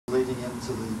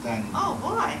to the dining room. Oh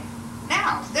boy.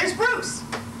 Now, there's Bruce.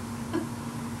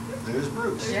 There's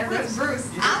Bruce. Yeah, that's Bruce.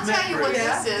 I'll tell you what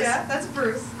this is. Yeah, that's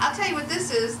Bruce. I'll tell you what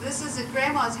this is. This is at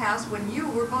Grandma's house when you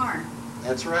were born.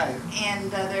 That's right.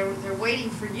 And they're waiting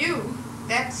for you.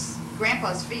 That's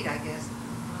Grandpa's feet, I guess.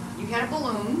 You had a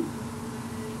balloon.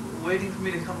 Waiting for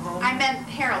me to come home? I meant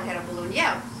Harold had a balloon,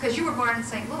 yeah, because you were born in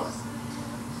St. Louis.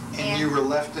 And you were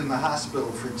left in the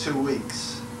hospital for 2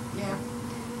 weeks. Yeah.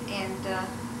 And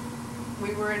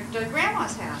we were at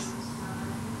Grandma's house.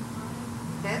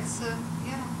 That's,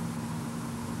 yeah.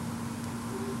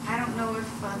 I don't know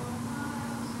if,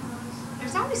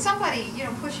 there's always somebody, you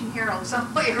know, pushing Harold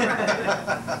some way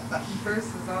around. Bruce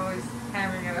is always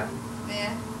hammering it up.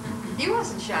 Yeah. He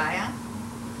wasn't shy, huh?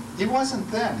 He wasn't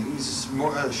then. He's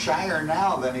more shyer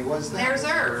now than he was then. There's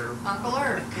Irv, Uncle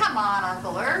Irv. Come on,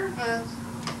 Uncle Irv.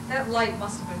 That light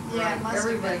must have been bright. Yeah, it must have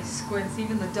Everybody been. squints.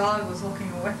 Even the dog was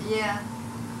looking away. Yeah.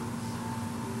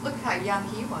 Look how young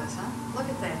he was, huh? Look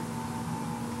at that.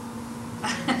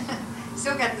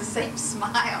 Still got the same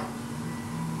smile.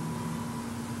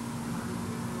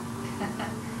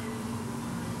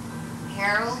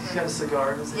 Harold. He's got a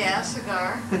cigar in his hand. Yeah, a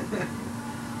cigar.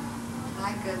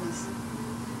 My goodness.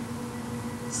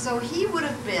 So he would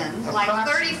have been like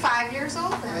 35 years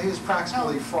old then? He was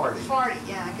approximately No, 40. 40,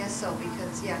 yeah, I guess so,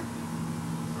 because, yeah.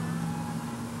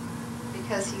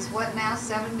 Because he's what now,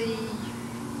 70?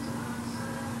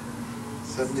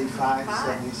 75,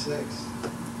 76.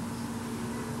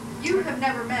 You have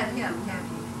never met him,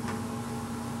 have you?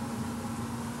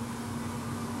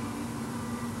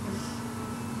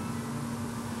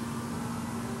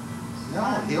 No,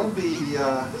 he'll be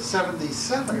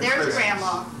 77. There's Christmas.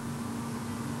 Grandma.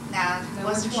 Now, Now,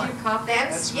 wasn't which one? she?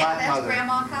 That's my yeah, that's mother.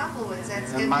 Grandma Koplowitz.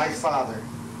 That's And my father.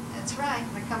 That's right.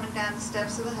 They're coming down the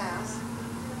steps of the house.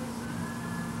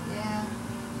 Yeah.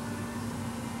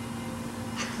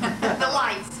 The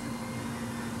lights.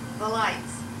 The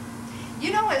lights.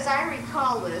 You know, as I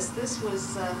recall this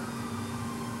was,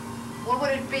 what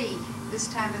would it be this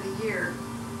time of the year?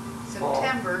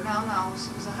 September. No,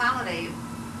 it was a holiday.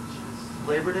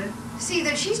 Labor Day? See,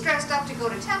 that she's dressed up to go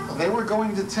to temple. They were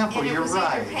going to temple, And it you're was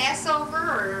right. either Passover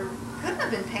or couldn't have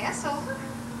been Passover.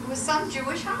 It was some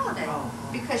Jewish holiday. Oh.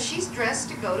 Because she's dressed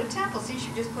to go to temple. See,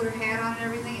 she just put her hat on and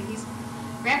everything, and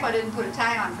Grandpa didn't put a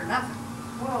tie on for nothing.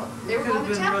 Well, They were it could going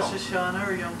have to been temple. Rosh Hashanah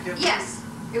or Yom Kippur. Yes,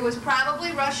 it was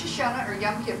probably Rosh Hashanah or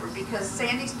Yom Kippur because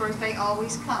Sandy's birthday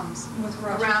always comes With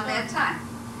Rosh around Hashanah. that time.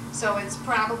 So it's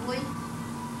probably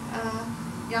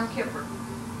Yom Kippur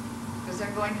because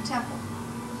they're going to temple.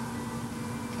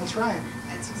 That's right.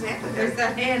 That's exactly There's right.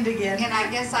 that hand again. And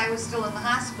I guess I was still in the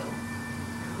hospital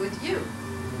with you.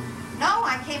 No,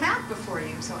 I came out before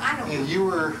you, so I don't know. And you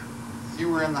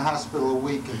were in the hospital a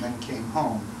week and then came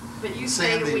home. But you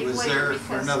stayed a Sandy week was later there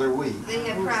for because another week. they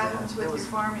had Who was problems that? with That your was-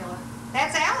 formula.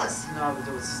 That's Alice. No, but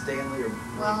it was Stanley or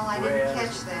Well, I Brad. didn't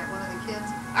catch that, one of the kids.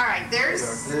 All right,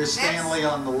 there's There's Stanley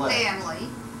on the left. Stanley.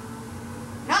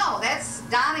 No, that's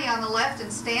Donnie on the left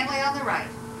and Stanley on the right.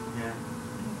 Yeah.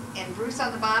 And Bruce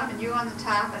on the bottom and you on the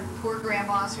top and poor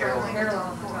Grandma struggling with Harold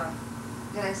all on the four. top.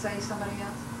 Did I say somebody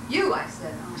else? You, I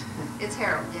said. Oh, it's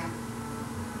Harold, yeah.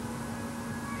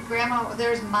 Grandma,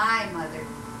 there's my mother.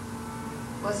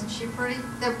 Wasn't she pretty?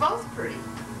 They're both pretty.